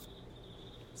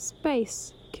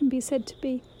Space can be said to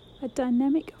be a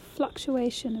dynamic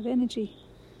fluctuation of energy.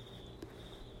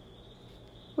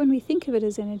 When we think of it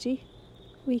as energy,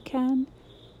 we can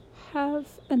have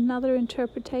another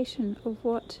interpretation of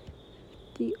what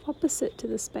the opposite to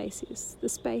the space is. The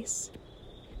space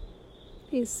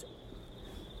is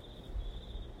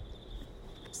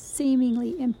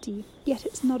seemingly empty, yet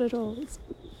it's not at all. It's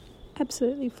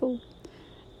absolutely full.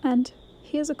 And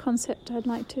here's a concept I'd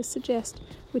like to suggest,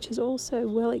 which is also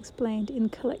well explained in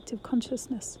Collective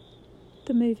Consciousness,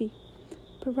 the movie.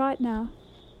 But right now,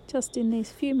 just in these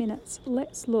few minutes,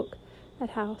 let's look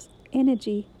at how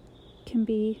energy can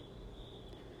be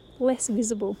less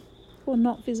visible or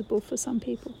not visible for some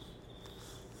people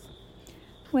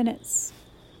when it's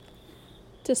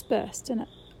dispersed and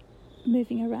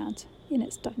moving around in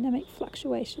its dynamic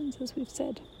fluctuations, as we've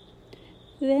said.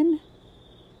 Then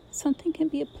something can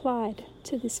be applied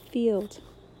to this field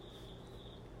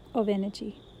of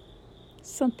energy,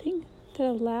 something that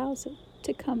allows it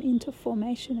to come into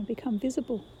formation and become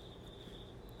visible.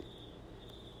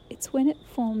 It's when it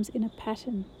forms in a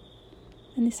pattern,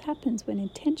 and this happens when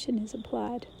intention is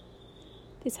applied.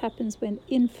 This happens when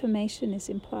information is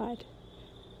implied,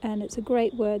 and it's a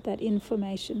great word, that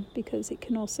information, because it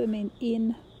can also mean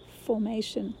in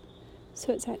formation.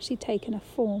 So it's actually taken a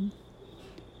form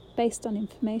based on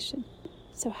information.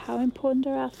 So how important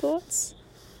are our thoughts?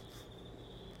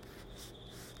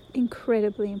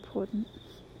 Incredibly important.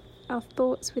 Our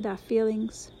thoughts with our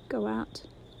feelings go out.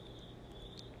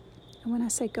 And when I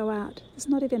say go out, there's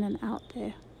not even an out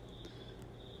there,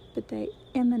 but they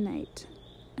emanate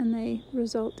and they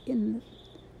result in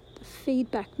the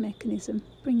feedback mechanism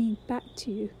bringing back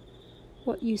to you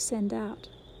what you send out.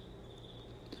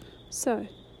 So,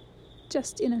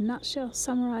 just in a nutshell,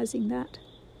 summarizing that,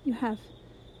 you have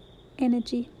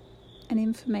energy and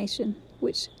information,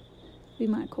 which we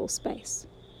might call space.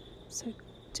 So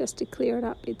just to clear it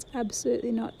up, it's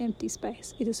absolutely not empty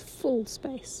space. It is full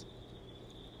space.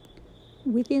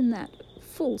 Within that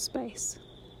full space,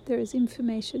 there is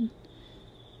information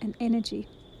and energy.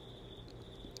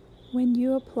 When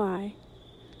you apply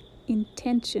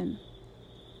intention,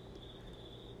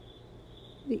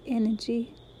 the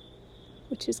energy,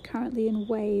 which is currently in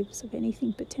waves of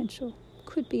anything potential,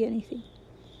 could be anything,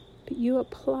 but you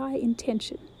apply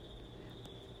intention,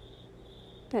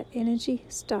 that energy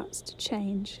starts to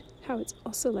change how it's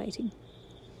oscillating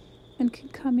and can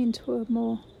come into a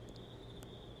more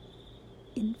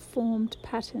informed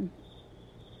pattern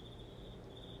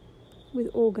with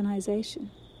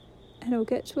organization. And it'll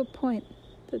get to a point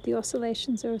that the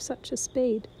oscillations are of such a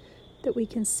speed that we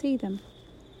can see them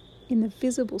in the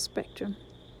visible spectrum.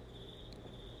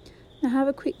 Now have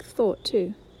a quick thought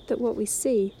too, that what we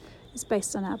see is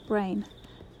based on our brain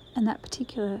and that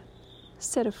particular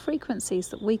set of frequencies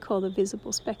that we call the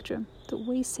visible spectrum that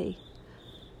we see.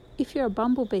 If you're a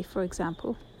bumblebee, for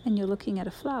example, and you're looking at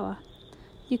a flower,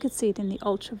 you could see it in the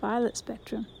ultraviolet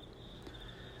spectrum.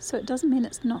 So it doesn't mean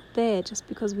it's not there just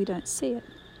because we don't see it.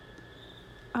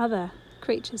 Other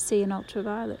creatures see in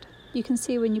ultraviolet. You can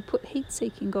see when you put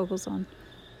heat-seeking goggles on,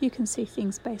 you can see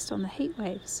things based on the heat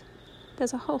waves.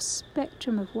 There's a whole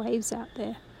spectrum of waves out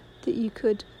there that you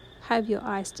could have your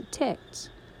eyes detect,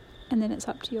 and then it's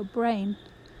up to your brain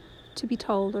to be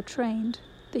told or trained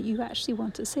that you actually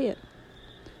want to see it.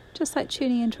 Just like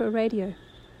tuning into a radio.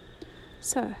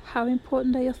 So, how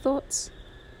important are your thoughts?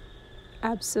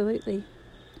 Absolutely.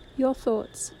 Your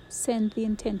thoughts send the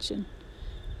intention.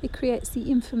 It creates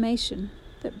the information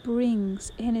that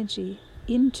brings energy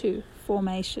into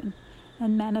formation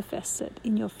and manifests it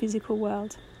in your physical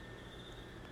world.